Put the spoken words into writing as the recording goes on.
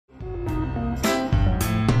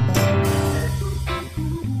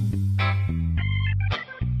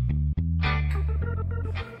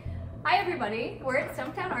everybody. We're at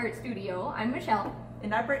Stumptown Art Studio. I'm Michelle.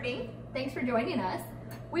 And I'm Brittany. Thanks for joining us.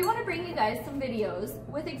 We want to bring you guys some videos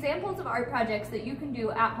with examples of art projects that you can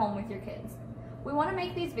do at home with your kids. We want to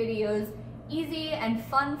make these videos easy and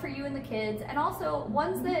fun for you and the kids, and also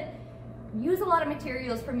ones that use a lot of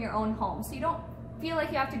materials from your own home, so you don't feel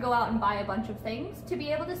like you have to go out and buy a bunch of things to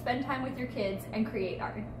be able to spend time with your kids and create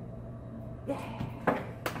art. Yeah.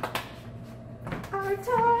 Art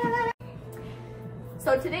time!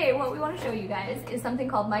 So today what we want to show you guys is something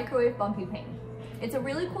called Microwave Bumpy Paint. It's a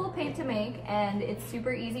really cool paint to make, and it's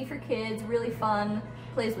super easy for kids, really fun,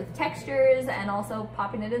 plays with textures, and also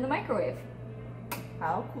popping it in the microwave.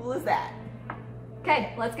 How cool is that?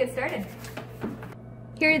 Okay, let's get started.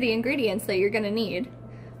 Here are the ingredients that you're going to need.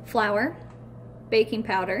 Flour, baking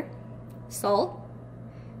powder, salt,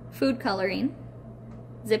 food coloring,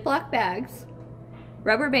 Ziploc bags,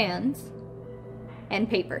 rubber bands, and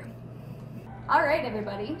paper. All right,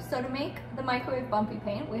 everybody, so to make the microwave bumpy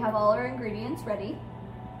paint, we have all our ingredients ready.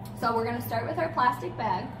 So we're gonna start with our plastic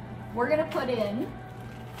bag. We're gonna put in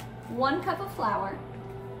 1 cup of flour.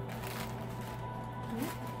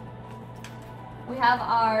 We have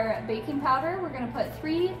our baking powder. We're gonna put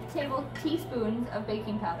 3 teaspoons of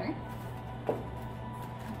baking powder.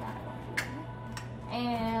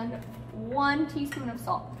 And 1 teaspoon of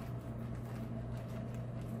salt.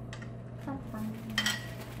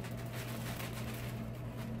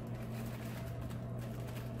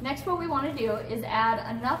 Next, what we want to do is add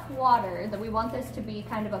enough water that we want this to be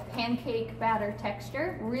kind of a pancake batter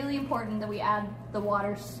texture. Really important that we add the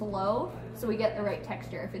water slow so we get the right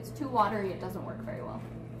texture. If it's too watery, it doesn't work very well.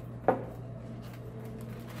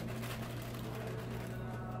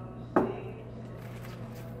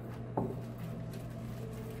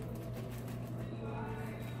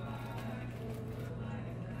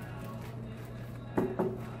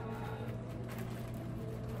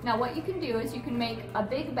 Now what you can do is you can make a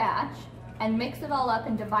big batch and mix it all up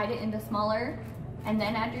and divide it into smaller and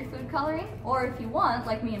then add your food coloring. Or if you want,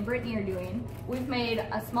 like me and Brittany are doing, we've made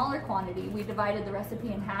a smaller quantity. We divided the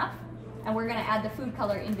recipe in half, and we're gonna add the food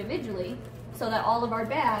color individually so that all of our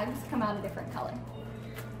bags come out a different color.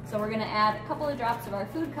 So we're gonna add a couple of drops of our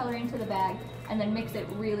food coloring to the bag and then mix it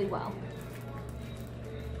really well.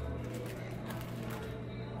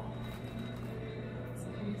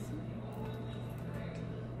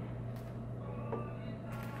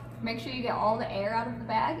 Make sure you get all the air out of the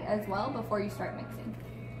bag as well before you start mixing.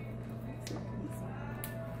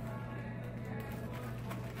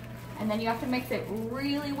 And then you have to mix it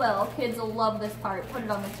really well. Kids will love this part. Put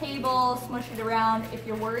it on the table, smush it around. If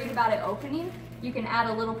you're worried about it opening, you can add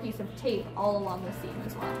a little piece of tape all along the seam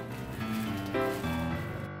as well.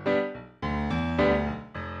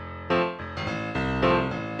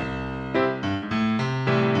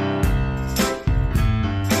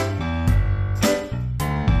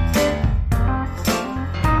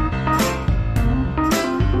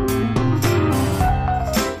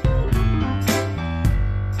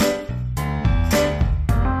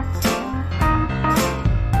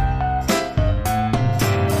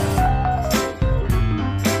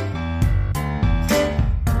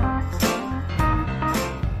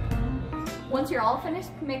 Once you're all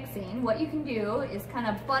finished mixing, what you can do is kind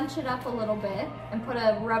of bunch it up a little bit and put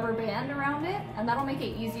a rubber band around it, and that'll make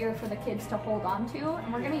it easier for the kids to hold on to.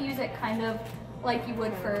 And we're gonna use it kind of like you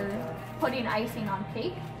would for putting icing on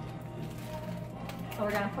cake. So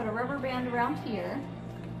we're gonna put a rubber band around here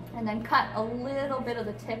and then cut a little bit of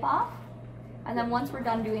the tip off. And then once we're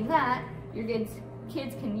done doing that, your kids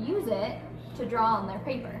can use it to draw on their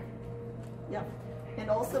paper. Yep. And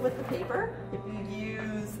also with the paper, if you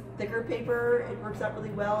use thicker paper, it works out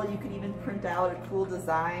really well. You can even print out a cool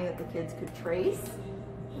design that the kids could trace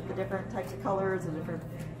with the different types of colors and different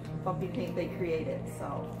bumpy paint they created.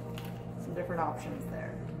 So some different options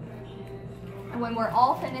there. And when we're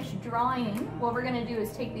all finished drawing, what we're gonna do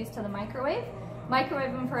is take these to the microwave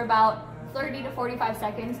them for about 30 to 45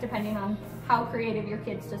 seconds, depending on how creative your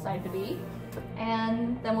kids decide to be.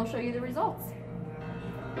 And then we'll show you the results.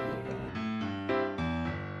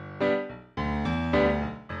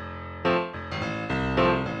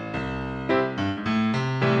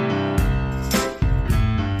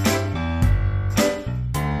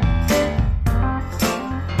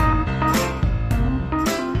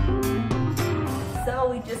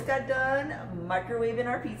 Got done microwaving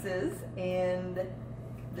our pieces, and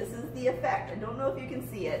this is the effect. I don't know if you can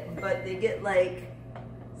see it, but they get like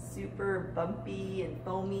super bumpy and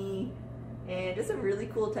foamy, and just a really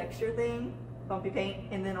cool texture thing, bumpy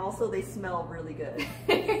paint, and then also they smell really good.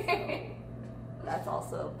 That's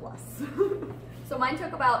also a plus. So mine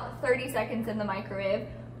took about 30 seconds in the microwave.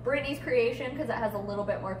 Brittany's creation, because it has a little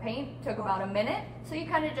bit more paint, took about a minute. So you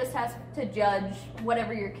kind of just have to judge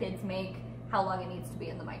whatever your kids make, how long it needs to be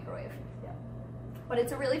in the microwave. Yeah. But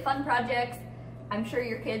it's a really fun project. I'm sure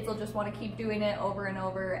your kids will just want to keep doing it over and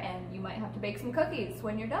over, and you might have to bake some cookies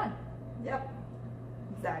when you're done. Yep,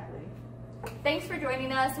 exactly. Thanks for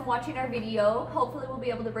joining us and watching our video. Hopefully we'll be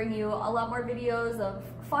able to bring you a lot more videos of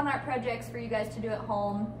fun art projects for you guys to do at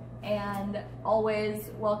home, and always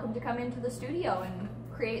welcome to come into the studio and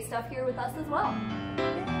create stuff here with us as well.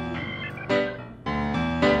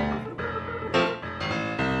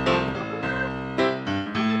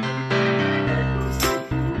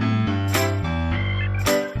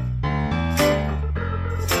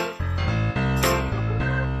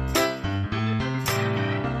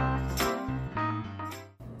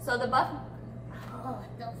 So the buff. Oh,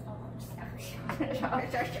 those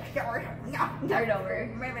Start over.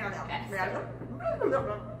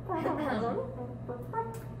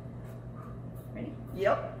 Ready?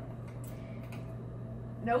 Yep.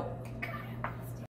 Nope.